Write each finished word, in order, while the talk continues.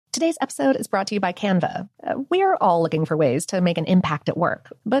Today's episode is brought to you by Canva. We're all looking for ways to make an impact at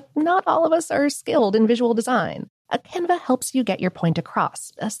work, but not all of us are skilled in visual design. Canva helps you get your point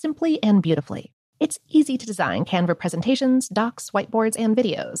across, simply and beautifully. It's easy to design Canva presentations, docs, whiteboards, and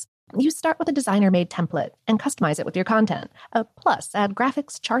videos. You start with a designer-made template and customize it with your content. Plus, add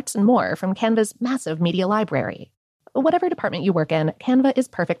graphics, charts, and more from Canva's massive media library. Whatever department you work in, Canva is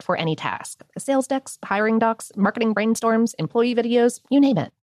perfect for any task. Sales decks, hiring docs, marketing brainstorms, employee videos, you name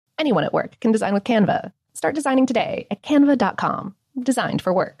it. Anyone at work can design with Canva. Start designing today at canva.com. Designed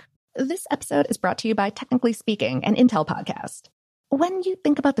for work. This episode is brought to you by Technically Speaking, an Intel podcast. When you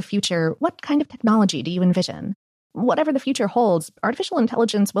think about the future, what kind of technology do you envision? Whatever the future holds, artificial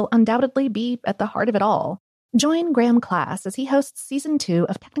intelligence will undoubtedly be at the heart of it all. Join Graham Class as he hosts Season 2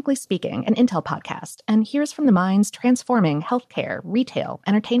 of Technically Speaking, an Intel podcast, and hears from the minds transforming healthcare, retail,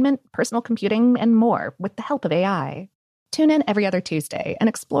 entertainment, personal computing, and more with the help of AI. Tune in every other Tuesday and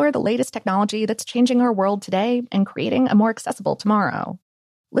explore the latest technology that's changing our world today and creating a more accessible tomorrow.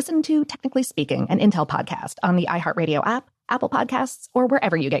 Listen to Technically Speaking, an Intel podcast on the iHeartRadio app, Apple Podcasts, or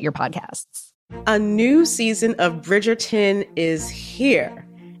wherever you get your podcasts. A new season of Bridgerton is here.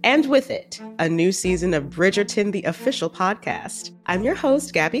 And with it, a new season of Bridgerton, the official podcast. I'm your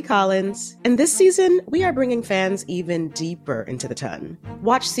host, Gabby Collins, and this season, we are bringing fans even deeper into the ton.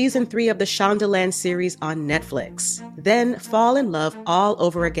 Watch Season 3 of the Shondaland series on Netflix. Then fall in love all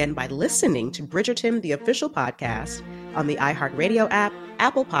over again by listening to Bridgerton, the official podcast, on the iHeartRadio app,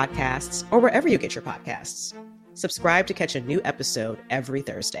 Apple Podcasts, or wherever you get your podcasts. Subscribe to catch a new episode every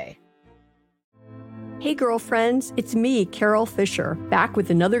Thursday. Hey girlfriends, it's me, Carol Fisher, back with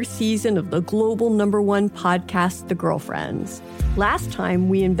another season of the global #1 podcast, The Girlfriends. Last time,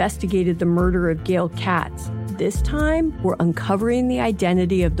 we investigated the murder of Gail Katz. This time, we're uncovering the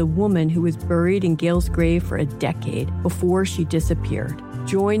identity of the woman who was buried in Gail's grave for a decade before she disappeared.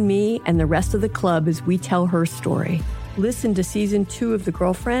 Join me and the rest of the club as we tell her story. Listen to Season 2 of The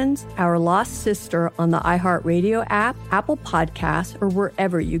Girlfriends, Our Lost Sister on the iHeartRadio app, Apple Podcasts, or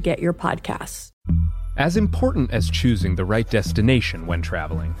wherever you get your podcasts. As important as choosing the right destination when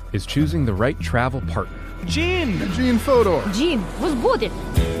traveling is choosing the right travel partner. Gene Fodor. Gene, was будет?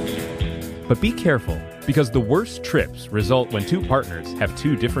 But be careful, because the worst trips result when two partners have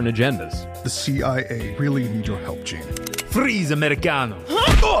two different agendas. The CIA really need your help, Gene. Freeze, Americano.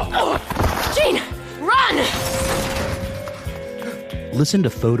 Gene, run! Listen to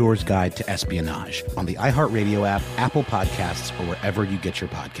Fodor's Guide to Espionage on the iHeartRadio app, Apple Podcasts, or wherever you get your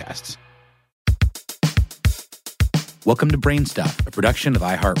podcasts. Welcome to Brainstuff, a production of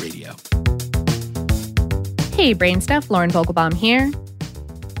iHeartRadio. Hey, Brainstuff, Lauren Vogelbaum here.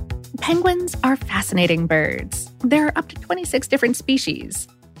 Penguins are fascinating birds. There are up to 26 different species.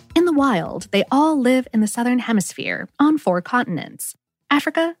 In the wild, they all live in the southern hemisphere on 4 continents: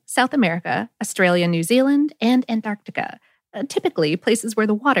 Africa, South America, Australia, New Zealand, and Antarctica, typically places where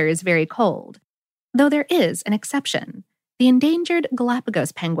the water is very cold. Though there is an exception. The endangered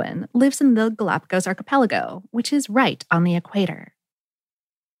Galapagos penguin lives in the Galapagos archipelago, which is right on the equator.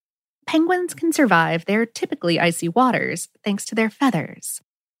 Penguins can survive their typically icy waters thanks to their feathers.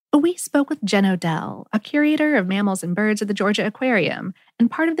 We spoke with Jen Odell, a curator of mammals and birds at the Georgia Aquarium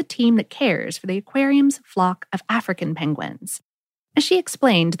and part of the team that cares for the aquarium's flock of African penguins. She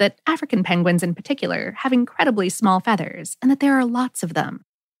explained that African penguins in particular have incredibly small feathers and that there are lots of them,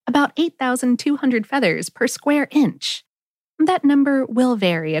 about 8,200 feathers per square inch. That number will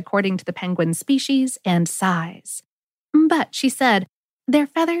vary according to the penguin species and size. But, she said, their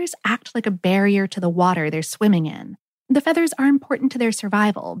feathers act like a barrier to the water they're swimming in. The feathers are important to their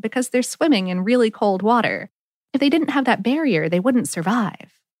survival because they're swimming in really cold water. If they didn't have that barrier, they wouldn't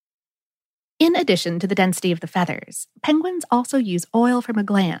survive. In addition to the density of the feathers, penguins also use oil from a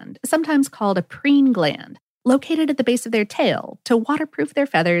gland, sometimes called a preen gland, located at the base of their tail to waterproof their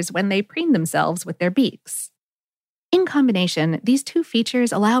feathers when they preen themselves with their beaks. In combination, these two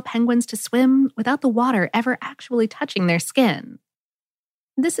features allow penguins to swim without the water ever actually touching their skin.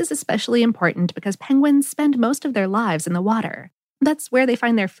 This is especially important because penguins spend most of their lives in the water. That's where they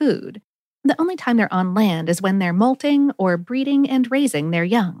find their food. The only time they're on land is when they're molting or breeding and raising their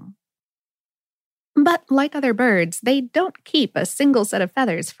young. But like other birds, they don't keep a single set of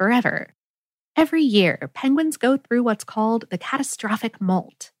feathers forever. Every year, penguins go through what's called the catastrophic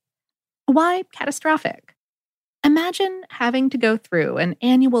molt. Why catastrophic? Imagine having to go through an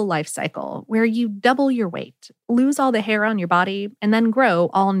annual life cycle where you double your weight, lose all the hair on your body, and then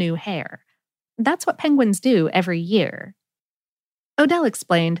grow all new hair. That's what penguins do every year. Odell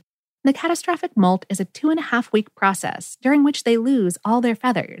explained, the catastrophic molt is a 2.5-week process during which they lose all their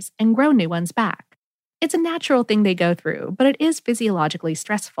feathers and grow new ones back. It's a natural thing they go through, but it is physiologically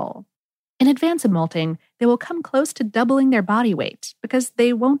stressful. In advance of molting, they will come close to doubling their body weight because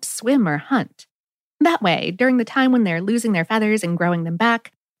they won't swim or hunt. That way, during the time when they're losing their feathers and growing them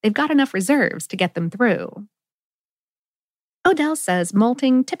back, they've got enough reserves to get them through. Odell says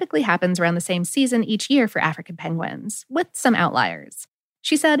molting typically happens around the same season each year for African penguins, with some outliers.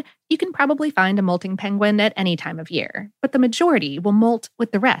 She said, you can probably find a molting penguin at any time of year, but the majority will molt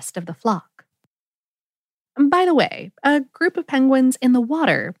with the rest of the flock. By the way, a group of penguins in the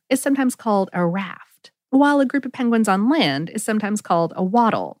water is sometimes called a raft, while a group of penguins on land is sometimes called a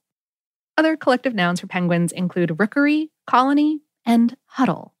wattle. Other collective nouns for penguins include rookery, colony, and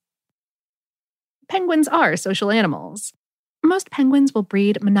huddle. Penguins are social animals. Most penguins will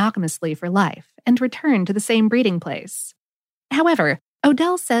breed monogamously for life and return to the same breeding place. However,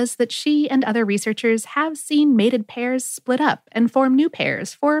 Odell says that she and other researchers have seen mated pairs split up and form new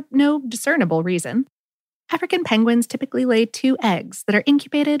pairs for no discernible reason. African penguins typically lay 2 eggs that are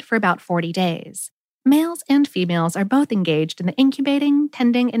incubated for about 40 days. Males and females are both engaged in the incubating,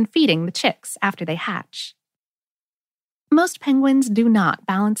 tending, and feeding the chicks after they hatch. Most penguins do not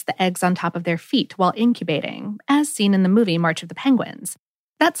balance the eggs on top of their feet while incubating, as seen in the movie March of the Penguins.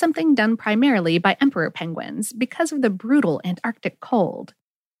 That's something done primarily by emperor penguins because of the brutal Antarctic cold.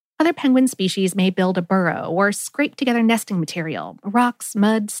 Other penguin species may build a burrow or scrape together nesting material, rocks,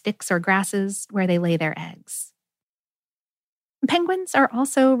 mud, sticks, or grasses, where they lay their eggs. Penguins are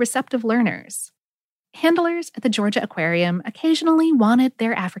also receptive learners. Handlers at the Georgia Aquarium occasionally wanted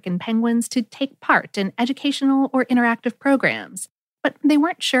their African penguins to take part in educational or interactive programs, but they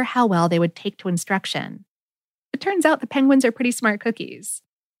weren't sure how well they would take to instruction. It turns out the penguins are pretty smart cookies.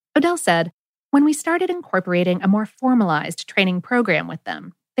 Odell said, when we started incorporating a more formalized training program with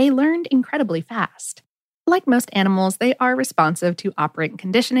them, they learned incredibly fast. Like most animals, they are responsive to operant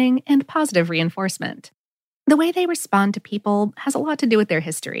conditioning and positive reinforcement. The way they respond to people has a lot to do with their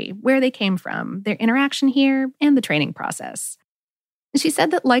history, where they came from, their interaction here, and the training process. She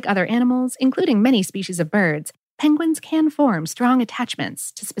said that like other animals, including many species of birds, penguins can form strong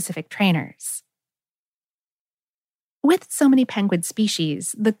attachments to specific trainers. With so many penguin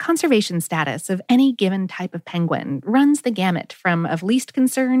species, the conservation status of any given type of penguin runs the gamut from of least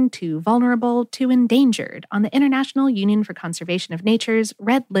concern to vulnerable to endangered on the International Union for Conservation of Nature's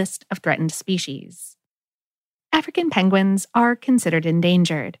Red List of Threatened Species. African penguins are considered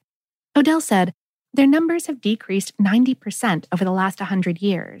endangered. Odell said, their numbers have decreased 90% over the last 100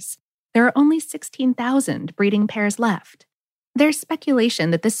 years. There are only 16,000 breeding pairs left. There's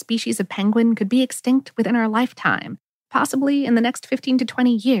speculation that this species of penguin could be extinct within our lifetime, possibly in the next 15 to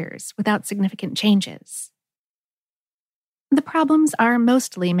 20 years without significant changes. The problems are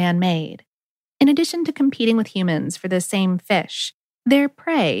mostly man-made. In addition to competing with humans for the same fish, their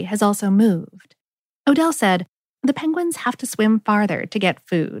prey has also moved. Odell said, the penguins have to swim farther to get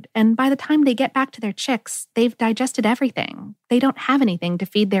food, and by the time they get back to their chicks, they've digested everything. They don't have anything to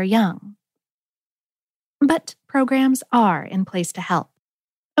feed their young. But programs are in place to help.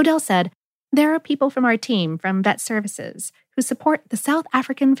 Odell said, there are people from our team from Vet Services who support the South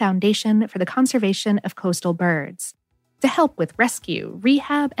African Foundation for the Conservation of Coastal Birds to help with rescue,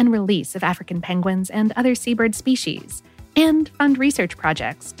 rehab, and release of African penguins and other seabird species, and fund research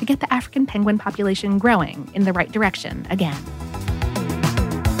projects to get the African penguin population growing in the right direction again.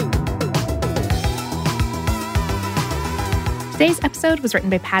 Today's episode was written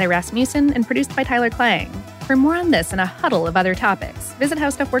by Patty Rasmussen and produced by Tyler Klang. For more on this and a huddle of other topics, visit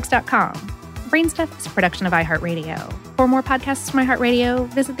howstuffworks.com. Brainstuff is a production of iHeartRadio. For more podcasts from iHeartRadio,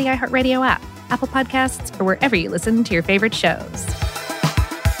 visit the iHeartRadio app, Apple Podcasts, or wherever you listen to your favorite shows.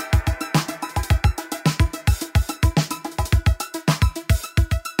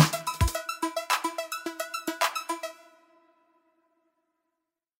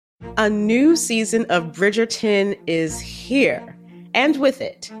 A new season of Bridgerton is here. And with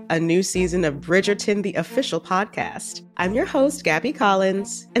it, a new season of Bridgerton, the official podcast. I'm your host, Gabby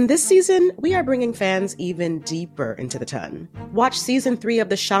Collins, and this season, we are bringing fans even deeper into the ton. Watch season 3 of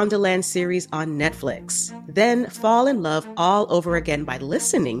the Shondaland series on Netflix. Then fall in love all over again by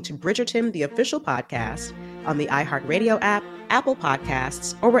listening to Bridgerton, the official podcast, on the iHeartRadio app, Apple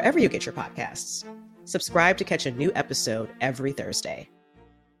Podcasts, or wherever you get your podcasts. Subscribe to catch a new episode every Thursday.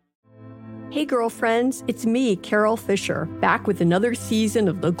 Hey girlfriends, it's me, Carol Fisher, back with another season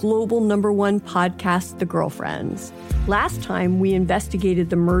of the global #1 podcast, The Girlfriends. Last time, we investigated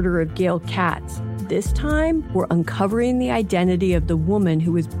the murder of Gail Katz. This time, we're uncovering the identity of the woman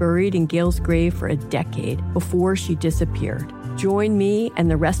who was buried in Gail's grave for a decade before she disappeared. Join me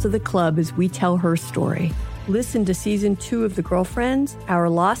and the rest of the club as we tell her story. Listen to Season 2 of The Girlfriends, Our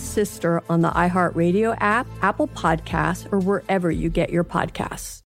Lost Sister on the iHeartRadio app, Apple Podcasts, or wherever you get your podcasts.